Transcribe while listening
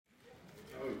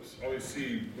always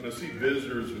see, when I see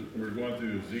visitors, when we're going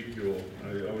through Ezekiel,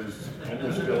 I always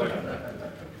almost feel like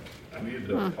I need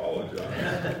to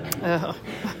apologize.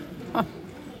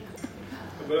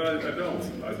 But I don't.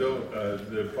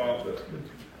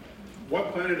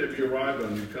 What planet have you arrived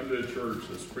on? You come to a church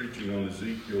that's preaching on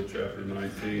Ezekiel chapter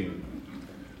 19.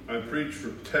 I preached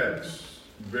from texts,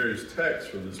 various texts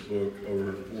from this book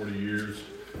over 40 years,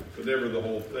 but never the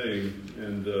whole thing.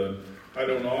 And I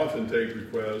don't often take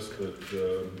requests, but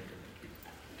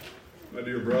my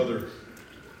dear brother,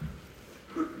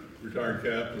 retired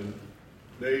captain,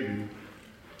 Navy,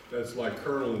 that's like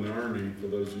colonel in the Army, for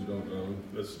those who don't know.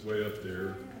 That's way up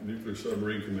there. Nuclear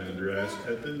submarine commander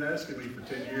had been asking me for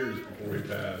 10 years before he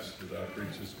passed that I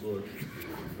preach this book.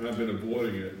 And I've been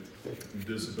avoiding it,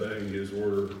 disobeying his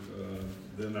order.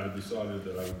 Then I decided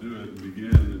that I would do it and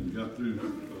began and got through.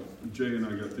 Jay and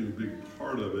I got through a big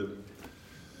part of it.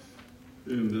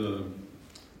 And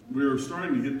we were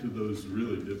starting to get to those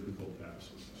really difficult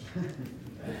passages.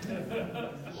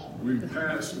 We've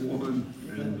passed one,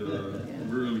 and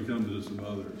we're going to come to some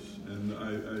others. And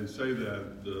I say that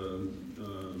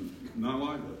not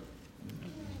lightly.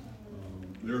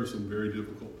 There are some very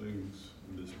difficult things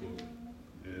in this book.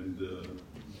 And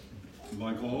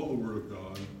like all the Word of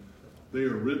God, they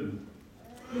are written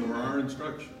for our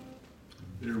instruction.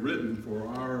 They're written for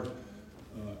our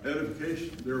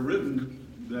edification. They're written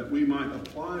that we might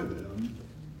apply them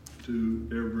to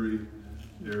every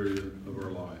area of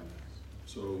our life.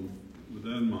 So with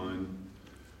that in mind,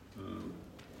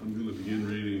 I'm going to begin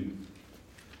reading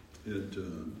at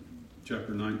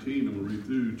chapter 19. I'm going to read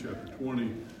through chapter 20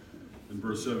 and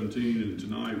verse 17, and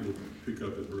tonight we'll pick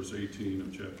up at verse 18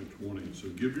 of chapter 20. So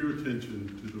give your attention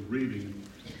to the reading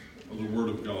of the Word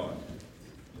of God.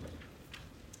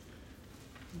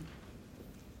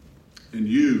 And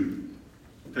you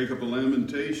take up a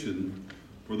lamentation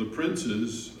for the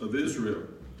princes of Israel,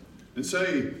 and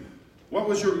say, what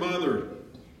was your mother?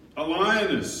 A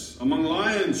lioness. Among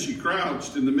lions she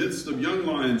crouched. In the midst of young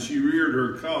lions she reared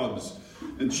her cubs.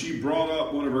 And she brought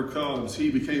up one of her cubs.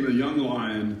 He became a young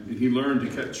lion, and he learned to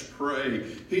catch prey.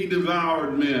 He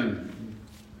devoured men.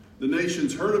 The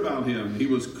nations heard about him. He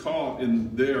was caught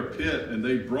in their pit, and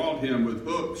they brought him with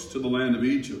hooks to the land of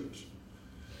Egypt.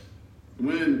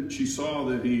 When she saw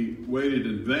that he waited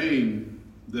in vain,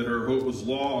 that her hope was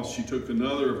lost, she took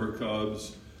another of her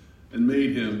cubs and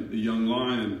made him a young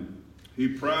lion. He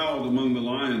prowled among the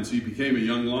lions. He became a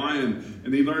young lion,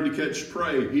 and he learned to catch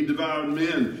prey. He devoured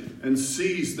men and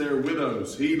seized their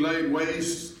widows. He laid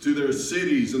waste to their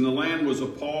cities, and the land was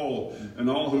appalled, and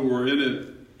all who were in it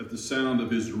at the sound of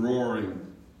his roaring.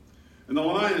 And the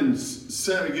lions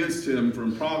set against him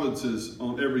from provinces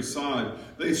on every side.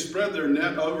 They spread their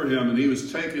net over him, and he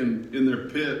was taken in their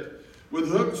pit. With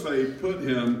hooks they put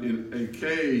him in a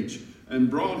cage and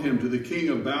brought him to the king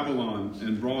of Babylon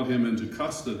and brought him into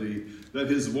custody, that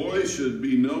his voice should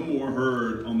be no more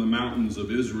heard on the mountains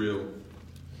of Israel.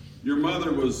 Your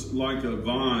mother was like a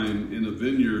vine in a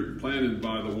vineyard planted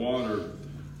by the water,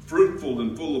 fruitful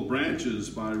and full of branches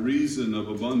by reason of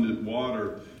abundant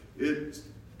water. Its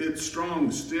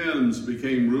strong stems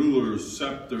became rulers'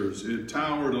 scepters. It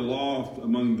towered aloft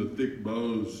among the thick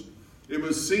boughs. It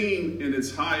was seen in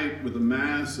its height with a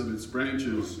mass of its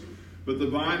branches. But the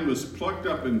vine was plucked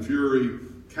up in fury,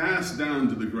 cast down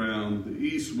to the ground. The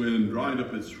east wind dried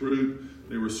up its fruit.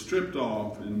 They were stripped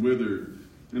off and withered.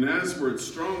 And as for its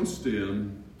strong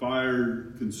stem, fire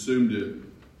consumed it.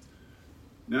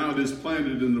 Now it is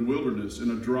planted in the wilderness, in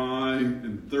a dry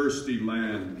and thirsty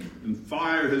land. And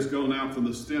fire has gone out from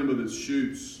the stem of its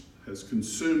shoots, has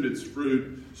consumed its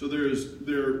fruit. So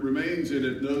there remains in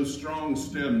it no strong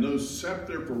stem, no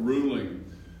scepter for ruling.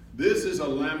 This is a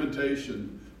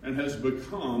lamentation, and has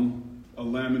become a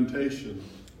lamentation.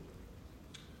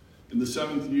 In the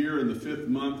 7th year, in the 5th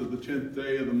month of the 10th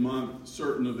day of the month,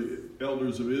 certain of the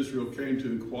elders of Israel came to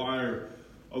inquire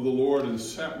of the Lord and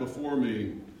sat before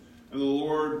me. And the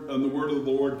word of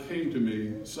the Lord came to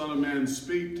me, Son of man,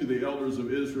 speak to the elders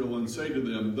of Israel and say to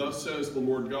them, thus says the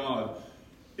Lord God,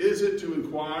 is it to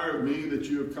inquire of me that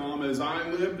you have come? As I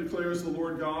live, declares the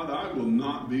Lord God, I will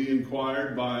not be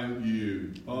inquired by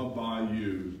you.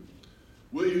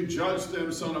 Will you judge them,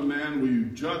 Son of man? Will you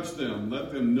judge them?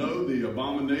 Let them know the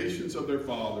abominations of their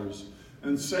fathers.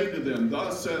 And say to them,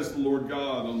 thus says the Lord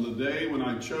God, on the day when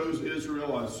I chose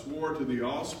Israel, I swore to the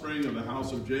offspring of the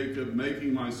house of Jacob,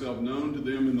 making myself known to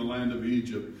them in the land of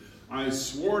Egypt. I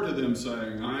swore to them,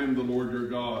 saying, I am the Lord your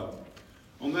God.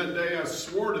 On that day I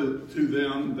swore to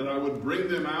them that I would bring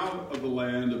them out of the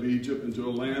land of Egypt into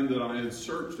a land that I had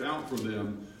searched out for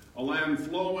them, a land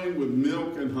flowing with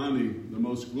milk and honey, the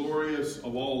most glorious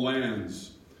of all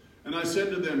lands. And I said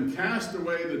to them, cast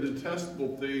away the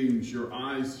detestable things your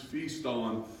eyes feast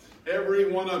on,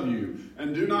 every one of you,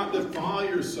 and do not defile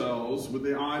yourselves with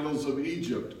the idols of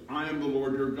Egypt. I am the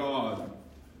Lord your God.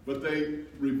 But they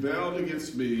rebelled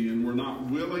against me and were not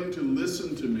willing to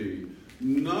listen to me.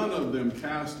 None of them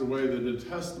cast away the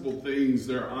detestable things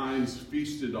their eyes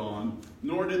feasted on,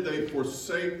 nor did they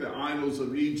forsake the idols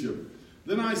of Egypt.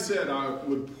 Then I said I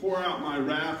would pour out my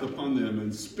wrath upon them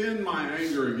and spend my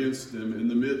anger against them in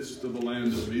the midst of the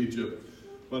land of Egypt.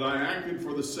 But I acted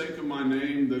for the sake of my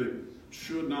name, that it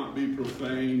should not be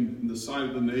profaned in the sight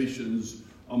of the nations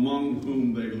among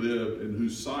whom they lived, in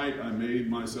whose sight I made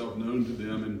myself known to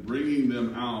them in bringing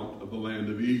them out of the land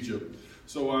of Egypt.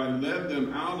 So I led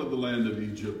them out of the land of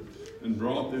Egypt and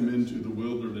brought them into the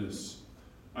wilderness.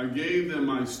 I gave them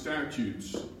my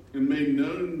statutes and made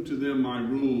known to them my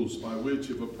rules, by which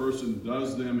if a person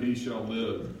does them, he shall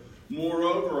live.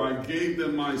 Moreover, I gave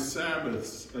them my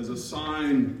Sabbaths as a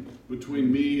sign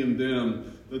between me and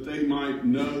them, that they might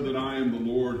know that I am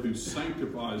the Lord who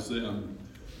sanctifies them.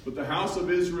 But the house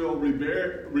of Israel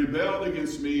rebelled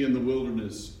against me in the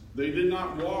wilderness. They did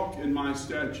not walk in my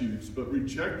statutes, but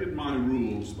rejected my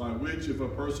rules, by which if a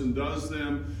person does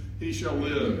them, he shall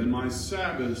live. And my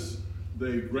Sabbaths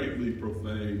they greatly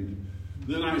profaned.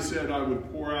 Then I said I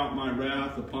would pour out my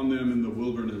wrath upon them in the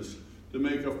wilderness, to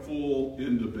make a full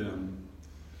end of them.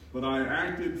 But I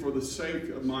acted for the sake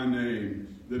of my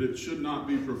name, that it should not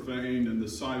be profaned in the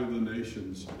sight of the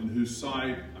nations, in whose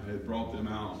sight I had brought them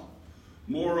out.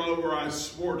 Moreover, I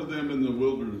swore to them in the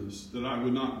wilderness that I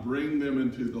would not bring them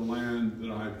into the land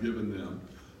that I had given them,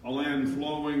 a land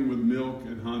flowing with milk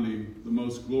and honey, the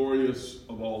most glorious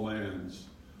of all lands.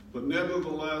 But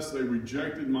nevertheless, they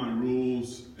rejected my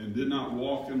rules and did not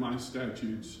walk in my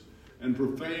statutes, and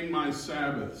profaned my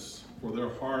Sabbaths, for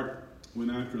their heart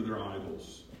went after their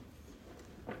idols.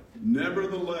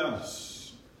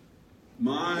 Nevertheless,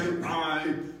 my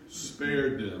eye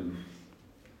spared them,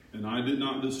 and I did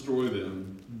not destroy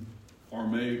them or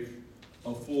make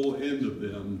a full end of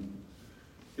them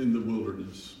in the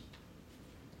wilderness.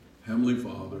 Heavenly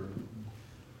Father,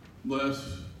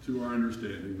 bless to our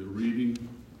understanding the reading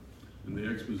and the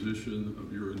exposition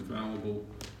of your infallible,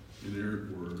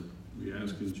 inerrant word. We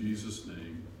ask in Jesus'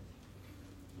 name.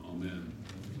 Amen.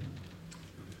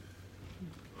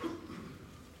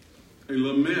 A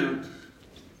lament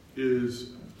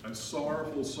is a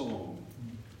sorrowful song.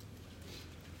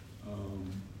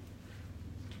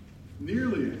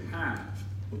 Nearly half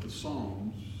of the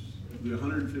Psalms, the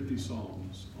 150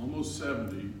 songs, almost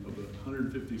 70 of the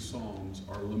 150 songs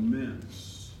are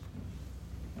laments.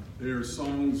 They are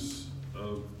songs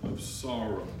of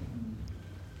sorrow.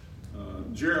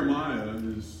 Jeremiah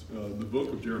is the book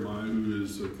of Jeremiah, who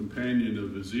is a companion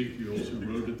of Ezekiel's, who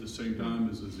wrote at the same time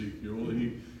as Ezekiel.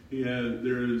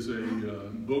 There is a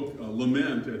book, a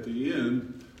lament at the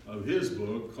end of his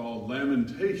book called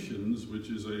Lamentations, which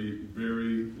is a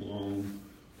very long,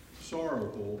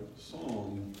 sorrowful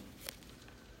song.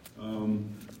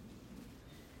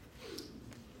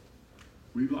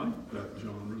 We like that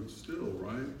genre still,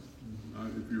 right?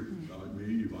 If you're like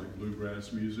me, you like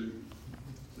bluegrass music.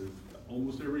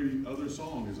 Almost every other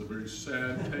song is a very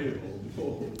sad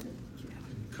tale.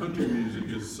 Country music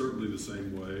is certainly the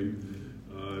same way.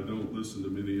 I don't listen to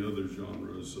many other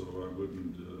genres, so I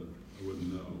wouldn't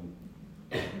know.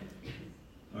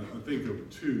 I think of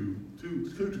two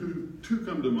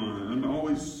come to mind. I'm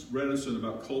always reticent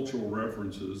about cultural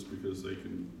references because they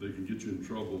can get you in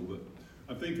trouble. But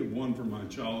I think of one from my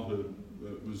childhood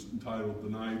that was entitled "The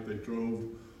Night They Drove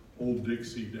Old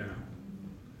Dixie Down."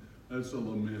 That's a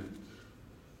lament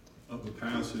of the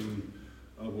passing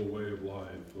of a way of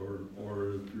life.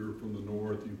 Or if you're from the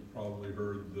north, you've probably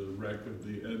heard the wreck of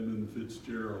the Edmund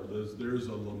Fitzgerald. There's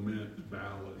a lament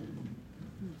ballad.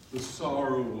 The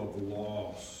sorrow of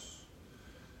loss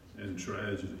and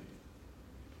tragedy.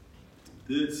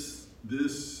 This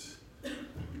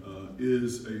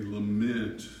is a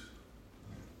lament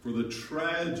for the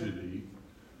tragedy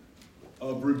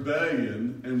of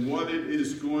rebellion and what it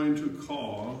is going to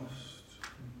cost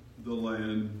the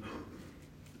land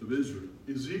of Israel.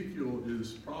 Ezekiel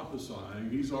is prophesying.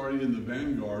 He's already in the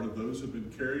vanguard of those who have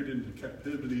been carried into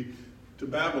captivity to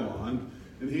Babylon,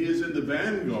 and he is in the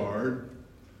vanguard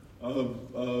of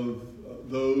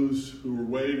those who are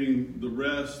waiting the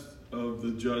rest of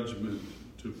the judgment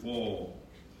to fall.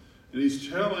 And he's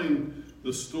telling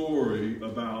the story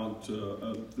about,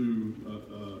 through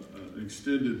an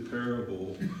extended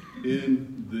parable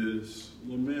in this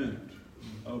lament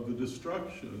of the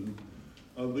destruction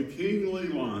of the kingly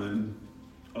line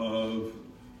of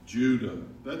Judah.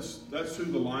 That's who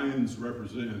the lions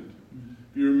represent.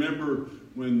 If you remember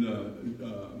when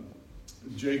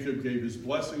Jacob gave his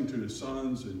blessing to his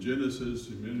sons in Genesis,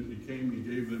 he came, he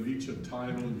gave them each a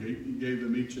title, he gave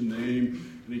them each a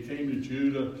name, and he came to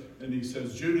Judah, and he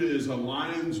says, Judah is a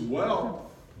lion's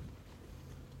whelp.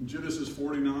 In Genesis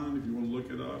 49, if you want to look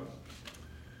it up.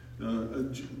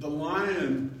 The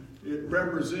lion, it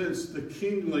represents the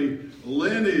kingly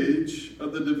lineage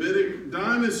of the Davidic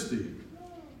dynasty.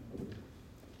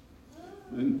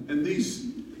 And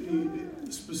these,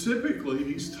 specifically,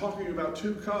 he's talking about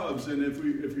two cubs. And if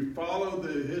you follow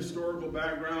the historical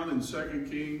background in 2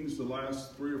 Kings, the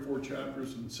last 3 or 4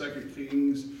 chapters in 2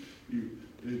 Kings, you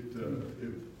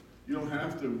don't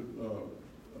have to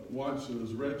watch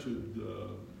those wretched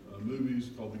movies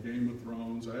called The Game of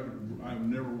Thrones. I've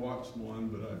never watched one,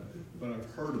 but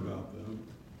I've heard about them.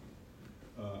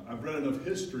 I've read enough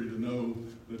history to know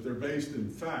that they're based in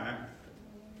fact.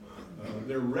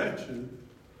 They're wretched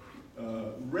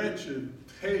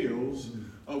tales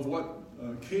of what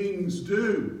kings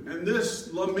do. And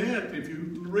this lament, if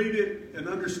you read it and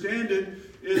understand it,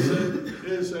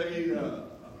 is a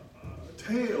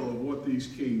tale of what these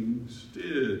kings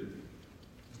did.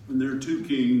 And there are two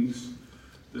kings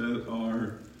that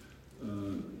are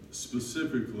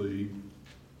specifically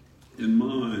in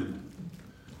mind.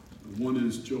 One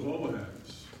is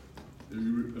Jehoahaz.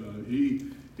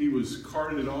 He was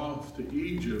carted off to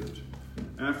Egypt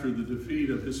after the defeat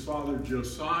of his father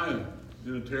Josiah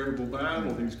in a terrible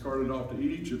battle. He's carted off to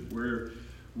Egypt where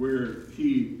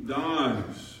he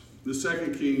dies. The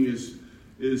second king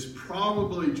is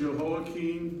probably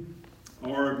Jehoiakim,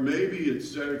 or maybe it's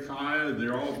Zedekiah. They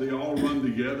all run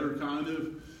together, kind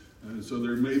of. And so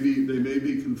they may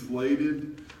be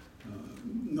conflated.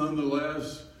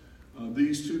 Nonetheless,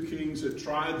 these two kings that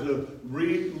tried to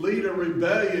lead a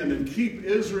rebellion and keep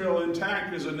Israel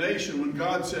intact as a nation, when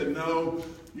God said, no,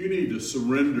 you need to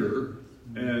surrender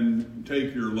and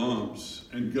take your lumps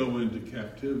and go into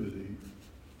captivity.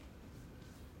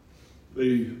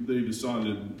 They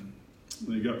decided,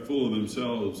 they got full of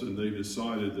themselves and they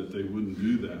decided that they wouldn't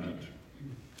do that.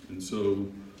 And so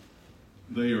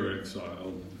they are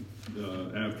exiled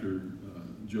after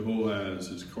Jehoahaz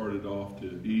is carted off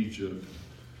to Egypt.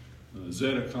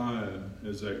 Zedekiah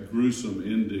has that gruesome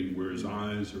ending where his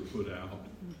eyes are put out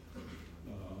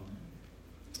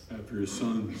after his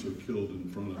sons are killed in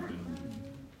front of him.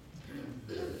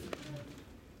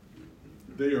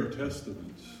 They are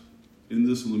testaments. In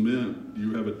this lament,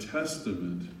 you have a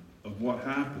testament of what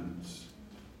happens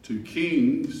to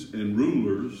kings and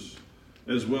rulers,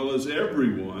 as well as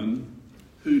everyone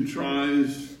who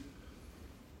tries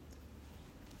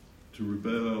to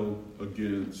rebel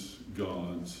against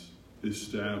God's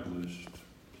established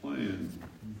plan.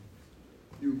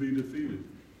 You will be defeated.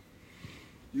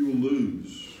 You will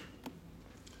lose.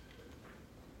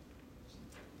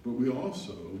 But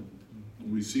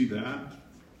we see that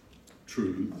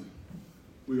truth.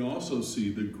 We also see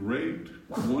the great,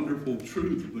 wonderful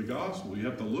truth of the gospel. You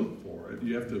have to look for it.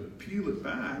 You have to peel it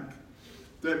back.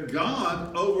 That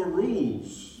God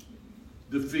overrules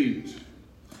defeat.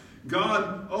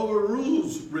 God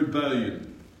overrules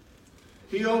rebellion.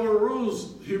 He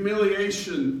overrules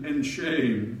humiliation and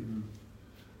shame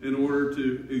in order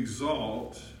to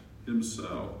exalt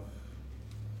himself.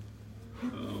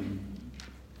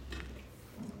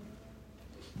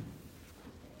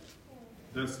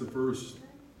 That's the first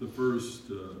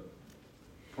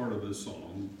part of this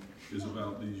song is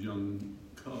about these young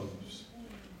cubs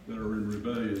that are in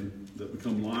rebellion, that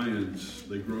become lions.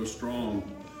 They grow strong,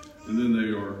 and then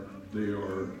they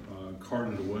are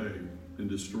carted away and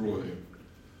destroyed.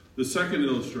 The second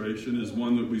illustration is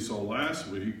one that we saw last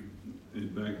week,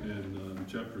 back in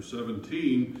chapter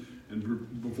 17,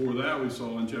 and before that we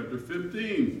saw in chapter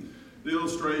 15, the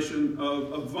illustration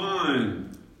of a vine.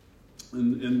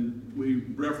 And we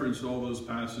referenced all those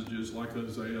passages like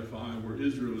Isaiah 5, where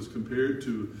Israel is compared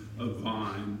to a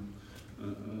vine,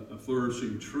 a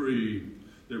flourishing tree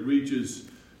that reaches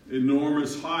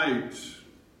enormous height,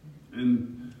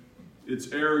 and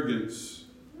its arrogance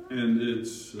and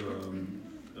its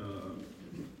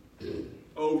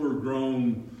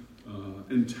overgrown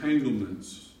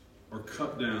entanglements are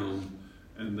cut down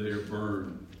and they are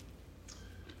burned.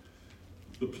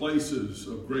 The places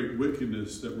of great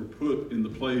wickedness that were put in the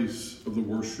place of the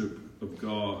worship of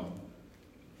God.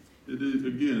 It is,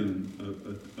 again,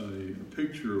 a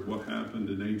picture of what happened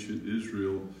in ancient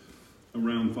Israel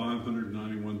around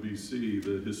 591 BC.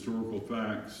 The historical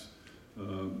facts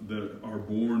that are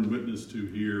borne witness to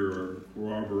here are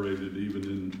corroborated even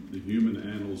in the human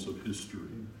annals of history.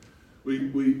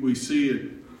 We see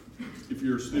it, if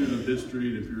you're a student of history,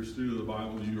 and if you're a student of the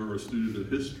Bible, you are a student of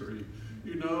history.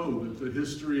 You know that the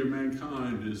history of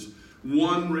mankind is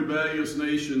one rebellious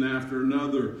nation after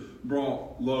another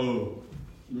brought low.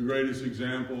 The greatest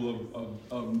example of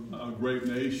a great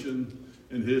nation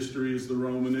in history is the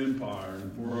Roman Empire.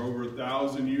 And for over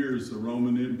 1,000 years, the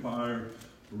Roman Empire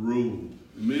ruled.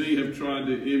 Many have tried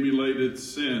to emulate it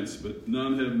since, but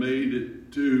none have made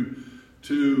it to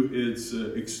its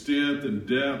extent and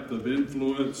depth of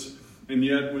influence. And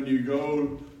yet when you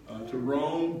go to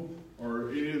Rome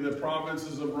or any of the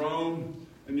provinces of Rome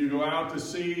and you go out to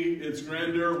see its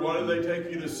grandeur, what do they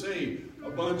take you to see? A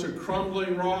bunch of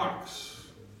crumbling rocks,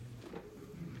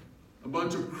 a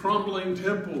bunch of crumbling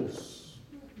temples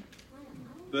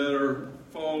that are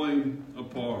falling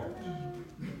apart.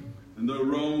 And though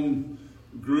Rome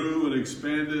grew and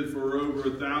expanded for over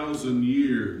 1,000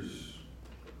 years,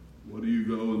 what do you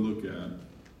go and look at?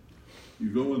 You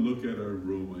go and look at a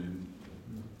ruin.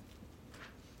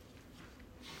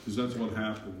 Because that's what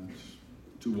happens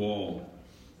to all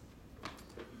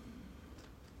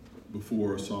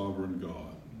before a sovereign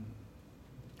God.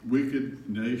 Wicked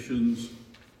nations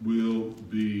will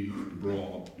be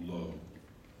brought low.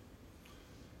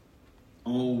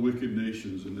 All wicked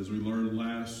nations, and as we learned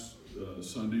last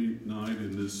Sunday night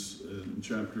in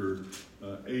chapter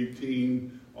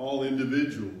 18, all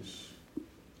individuals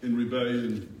in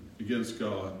rebellion against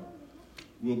God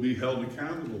will be held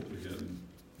accountable to him.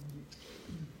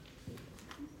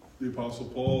 The Apostle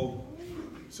Paul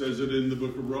says it in the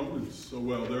book of Romans so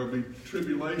well. There will be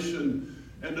tribulation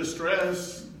and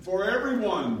distress for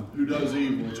everyone who does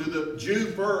evil, to the Jew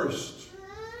first,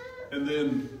 and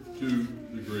then to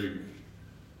the Greek.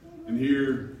 And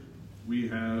here we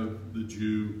have the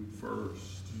Jew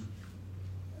first.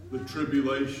 The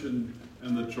tribulation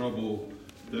and the trouble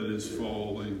that is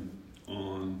falling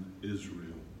on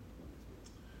Israel.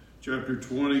 Chapter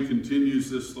 20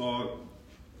 continues this thought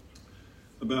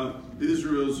about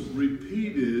Israel's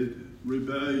repeated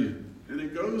rebellion. And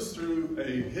it goes through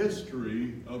a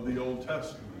history of the Old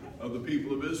Testament, of the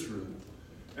people of Israel.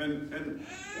 And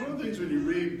one of the things when you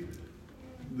read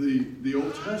the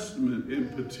Old Testament in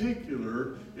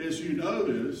particular is you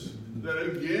notice that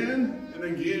again and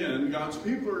again God's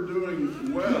people are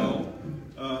doing well,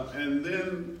 and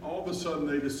then all of a sudden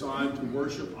they decide to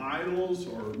worship idols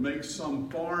or make some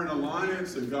foreign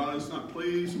alliance that God is not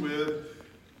pleased with,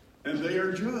 and they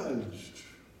are judged.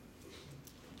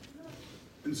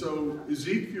 And so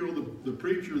Ezekiel, the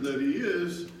preacher that he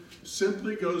is,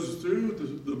 simply goes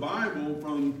through the Bible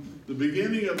from the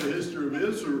beginning of the history of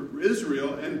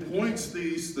Israel and points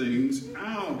these things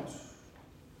out.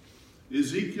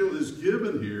 Ezekiel is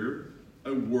given here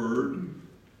a word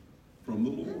from the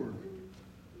Lord.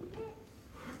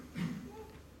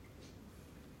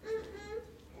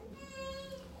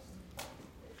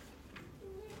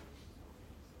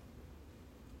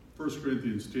 First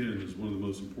Corinthians 10 is one of the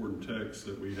most important texts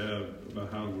that we have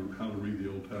about how to read the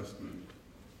Old Testament.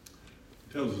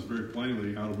 It tells us very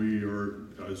plainly how we are,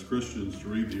 as Christians, to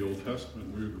read the Old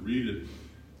Testament. We're to read it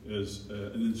as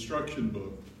an instruction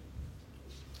book.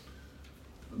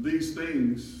 These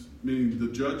things, meaning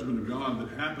the judgment of God that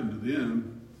happened to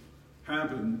them,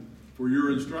 happened for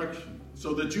your instruction,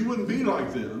 so that you wouldn't be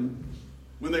like them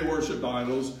when they worshipped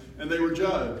idols and they were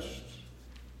judged.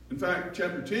 In fact,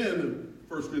 chapter 10 of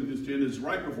 1 Corinthians 10 is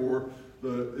right before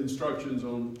the instructions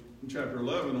in chapter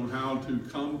 11 on how to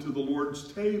come to the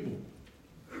Lord's table.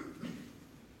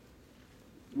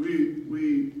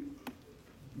 We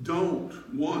don't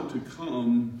want to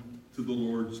come to the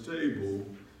Lord's table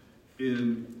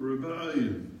in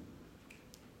rebellion.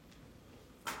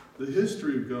 The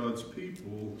history of God's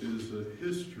people is a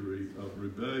history of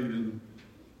rebellion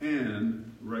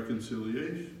and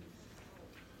reconciliation.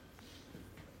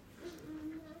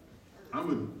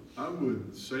 I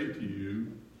would say to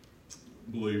you,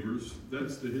 believers,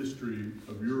 that's the history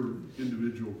of your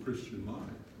individual Christian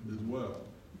life as well.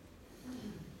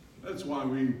 That's why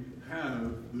we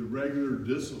have the regular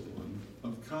discipline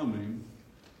of coming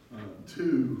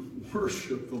to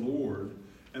worship the Lord,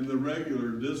 and the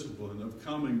regular discipline of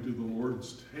coming to the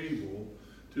Lord's table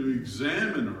to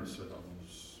examine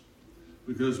ourselves,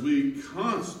 because we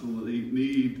constantly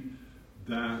need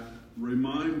that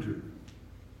reminder.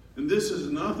 And this is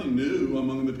nothing new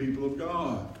among the people of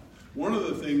God. One of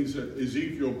the things that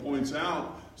Ezekiel points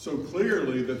out so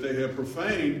clearly that they have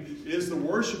profaned is the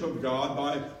worship of God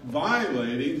by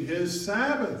violating his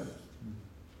Sabbath.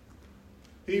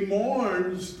 He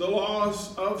mourns the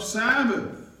loss of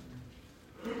Sabbath.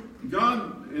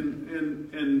 God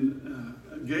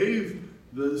gave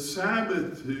the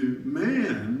Sabbath to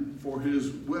man for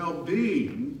his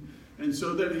well-being, and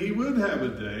so that he would have a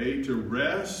day to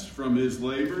rest from his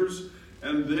labors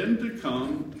and then to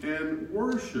come and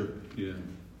worship him.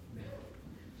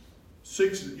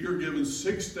 You're given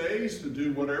 6 days to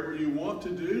do whatever you want to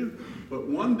do, but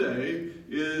one day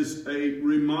is a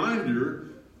reminder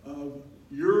of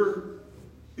your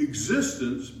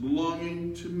existence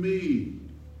belonging to me.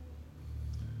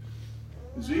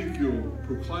 Ezekiel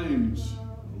proclaims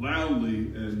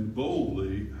loudly and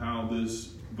boldly how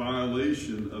this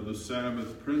violation of the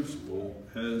Sabbath principle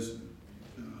has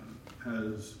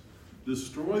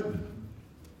destroyed them.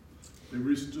 They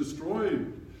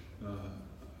destroyed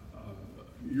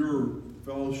your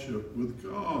fellowship with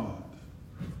God.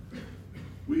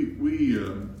 We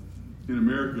in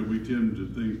America, we tend to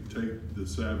take the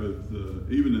Sabbath,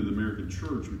 even in the American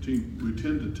church, we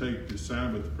tend to take the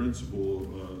Sabbath principle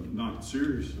not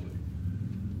seriously.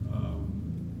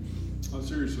 Not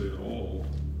seriously at all.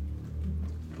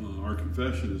 Our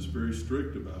confession is very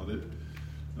strict about it.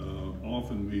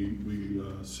 Often we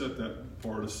set that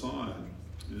part aside.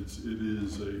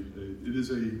 It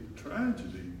is a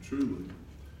tragedy, truly.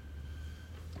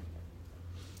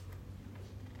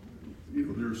 You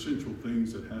know, there are essential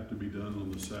things that have to be done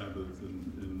on the Sabbath,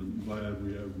 and I'm glad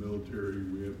we have military,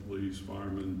 we have police,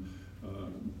 firemen,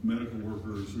 medical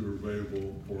workers who are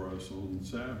available for us on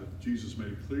Sabbath. Jesus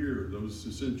made it clear those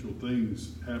essential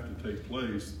things have to take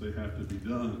place, they have to be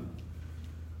done.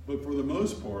 But for the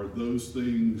most part, those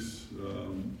things,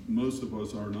 most of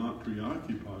us are not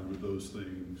preoccupied with those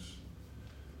things.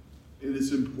 It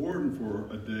is important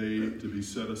for a day to be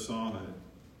set aside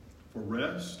for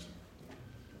rest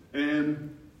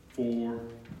and for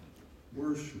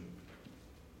worship.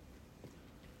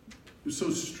 It was so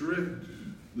strict.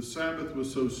 The Sabbath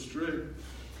was so strict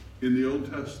in the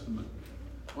Old Testament.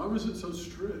 Why was it so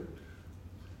strict?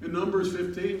 In Numbers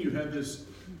 15, you have this,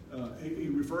 he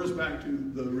refers back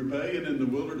to the rebellion in the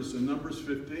wilderness. In Numbers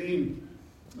 15,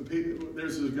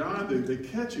 there's this guy, they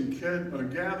catch him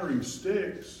gathering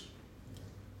sticks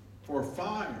for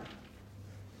fire.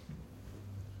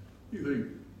 You think,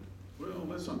 well,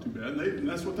 that's not too bad. And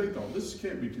that's what they thought. This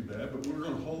can't be too bad, but we're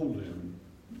going to hold him,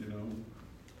 you know.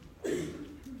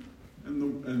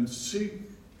 And seek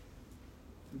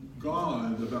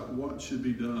God about what should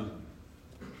be done.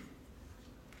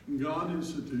 And God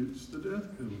institutes the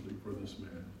death penalty for this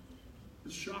man.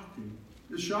 It's shocking.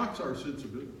 It shocks our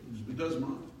sensibilities. It does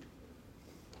mine.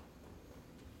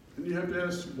 And you have to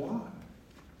ask why.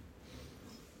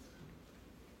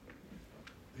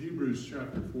 Hebrews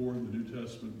chapter 4 in the New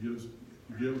Testament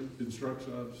instructs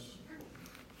us.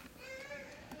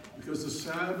 Because the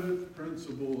Sabbath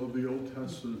principle of the Old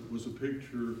Testament was a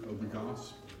picture of the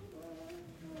gospel.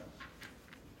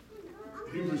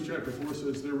 Hebrews chapter 4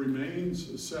 says, there remains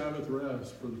a Sabbath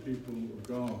rest for the people of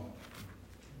God.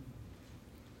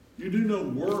 You do no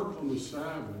work on the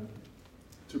Sabbath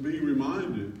to be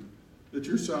reminded that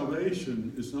your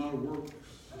salvation is not of works.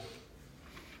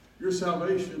 Your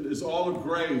salvation is all of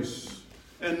grace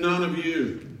and none of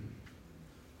you.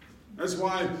 That's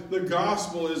why the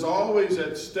gospel is always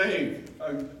at stake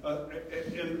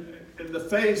in the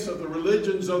face of the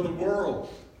religions of the world.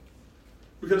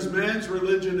 Because man's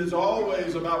religion is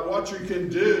always about what you can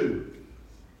do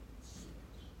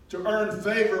to earn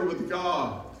favor with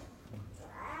God.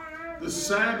 The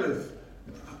Sabbath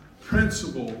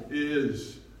principle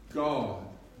is God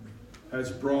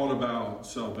has brought about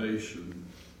salvation.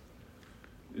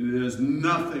 It has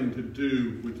nothing to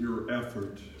do with your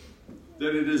effort.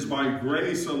 That it is by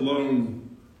grace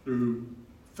alone, through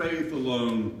faith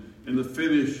alone, in the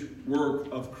finished work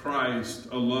of Christ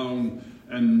alone,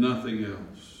 and nothing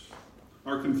else.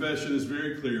 Our confession is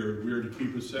very clear. We are to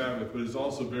keep a Sabbath, but it's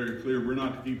also very clear we're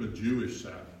not to keep a Jewish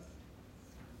Sabbath.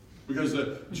 Because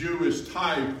the Jewish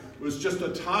type was just a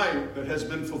type that has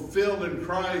been fulfilled in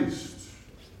Christ.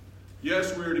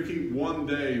 Yes, we are to keep one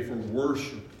day for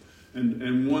worship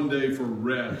and one day for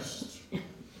rest.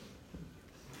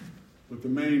 But the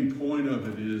main point of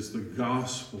it is the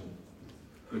gospel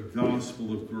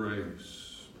of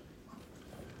grace.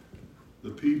 The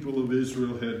people of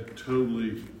Israel had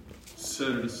totally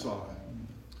set it aside.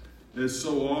 As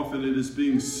so often it is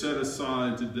being set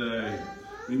aside today.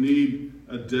 We need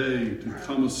a day to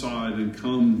come aside and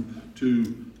come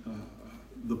to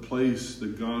the place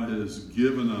that God has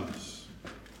given us,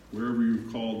 wherever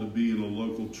you're called to be in a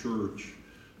local church,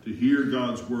 to hear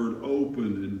God's word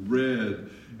opened and read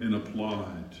and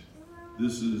applied.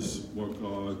 This is what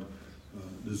God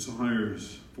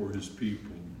desires for his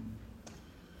people.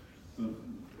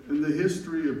 And the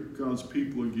history of God's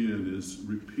people, again, is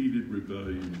repeated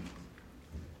rebellion.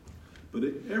 But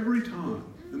at every time,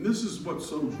 and this is what's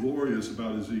so glorious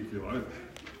about Ezekiel,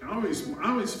 I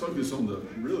always focus on the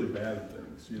really bad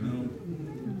things, you know.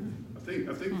 I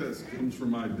think that comes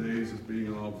from my days as being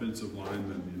an offensive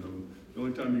lineman. You know, the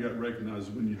only time you got recognized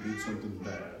is when you did something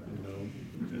bad. You know,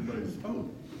 everybody's, oh,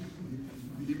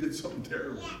 he did something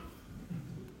terrible.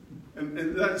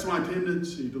 And that's my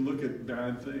tendency to look at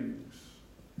bad things.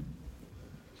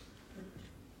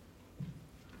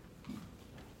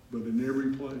 But in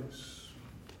every place,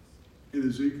 in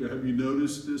Ezekiel, have you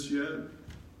noticed this yet?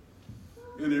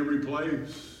 In every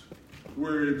place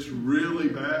where it's really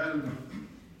bad,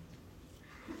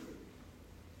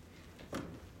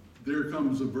 there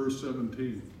comes a verse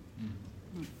 17.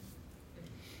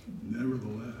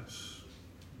 Nevertheless,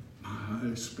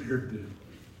 I spared them.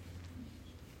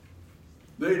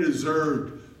 They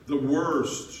deserved the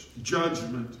worst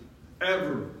judgment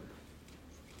ever.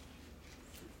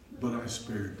 But I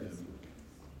spared them.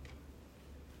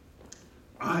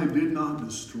 I did not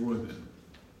destroy them,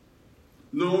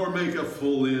 nor make a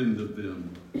full end of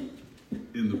them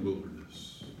in the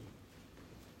wilderness.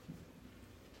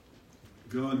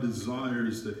 God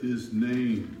desires that his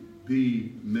name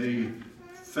be made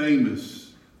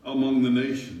famous among the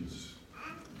nations.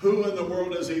 Who in the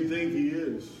world does he think he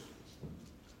is?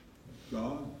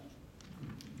 God?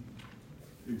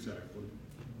 Exactly.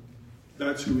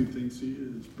 That's who he thinks he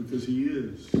is, because he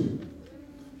is.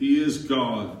 He is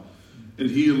God, and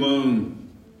he alone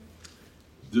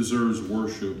deserves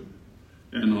worship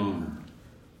and honor.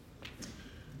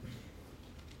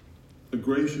 A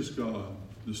gracious God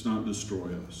does not destroy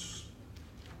us.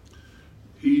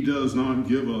 He does not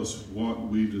give us what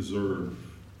we deserve,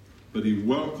 but he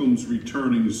welcomes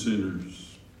returning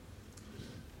sinners.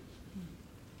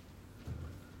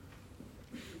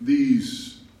 These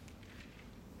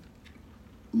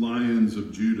lions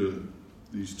of Judah,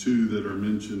 these two that are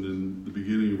mentioned in the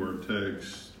beginning of our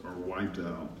text, are wiped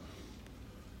out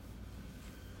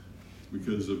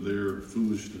because of their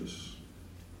foolishness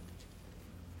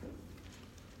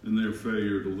and their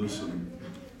failure to listen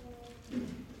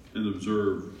and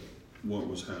observe what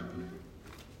was happening.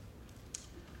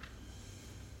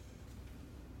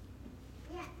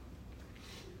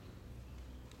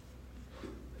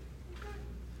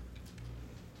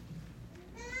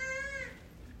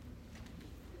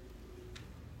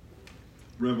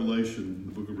 Revelation,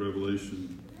 the book of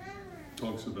Revelation,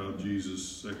 talks about Jesus'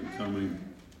 second coming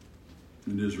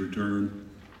and his return.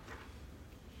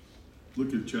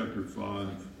 Look at chapter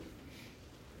 5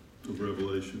 of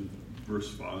Revelation, verse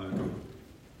 5.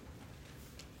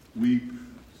 Weep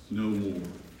no more.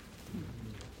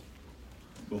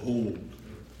 Behold,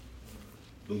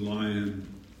 the Lion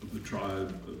of the tribe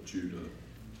of Judah,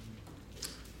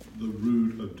 the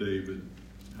Root of David,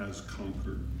 has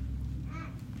conquered,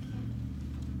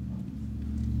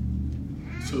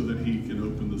 so that he can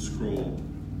open the scroll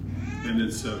and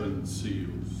its 7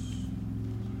 seals.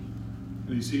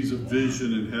 And he sees a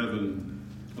vision in heaven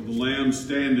of a lamb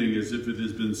standing as if it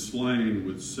has been slain,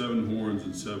 with 7 horns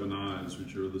and 7 eyes,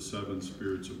 which are the 7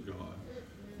 spirits of God.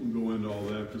 We'll go into all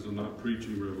that because I'm not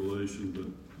preaching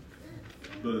Revelation,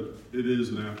 but it is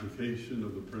an application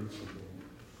of the principle.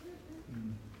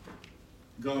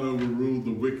 God overruled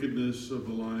the wickedness of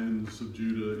the lions of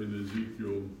Judah in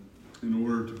Ezekiel in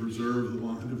order to preserve the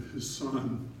line of his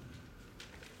son,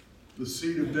 the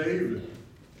seed of David,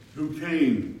 who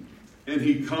came and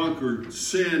he conquered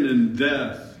sin and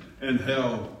death and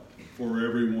hell for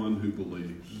everyone who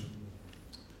believes.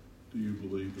 Do you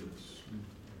believe this?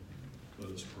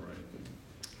 Let us pray.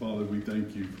 Father, we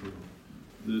thank you for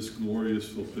this glorious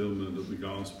fulfillment of the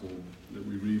gospel, that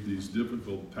we read these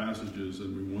difficult passages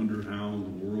and we wonder how in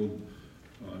the world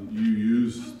you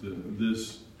used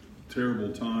this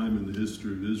terrible time in the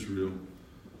history of Israel.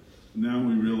 Now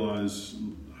we realize,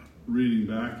 reading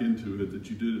back into it, that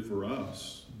you did it for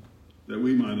us, that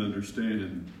we might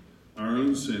understand our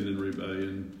own sin and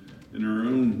rebellion and our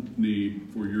own need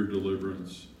for your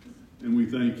deliverance. And we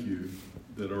thank you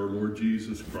that our Lord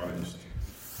Jesus Christ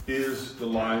is the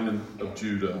Lion of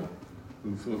Judah,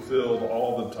 who fulfilled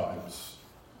all the types,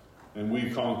 and we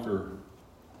conquer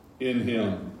in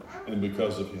him and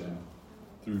because of him,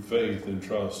 through faith and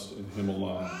trust in him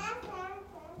alone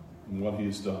and what he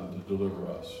has done to deliver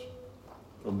us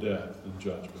from death and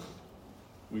judgment.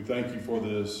 We thank you for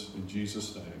this in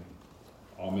Jesus' name.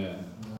 Amen.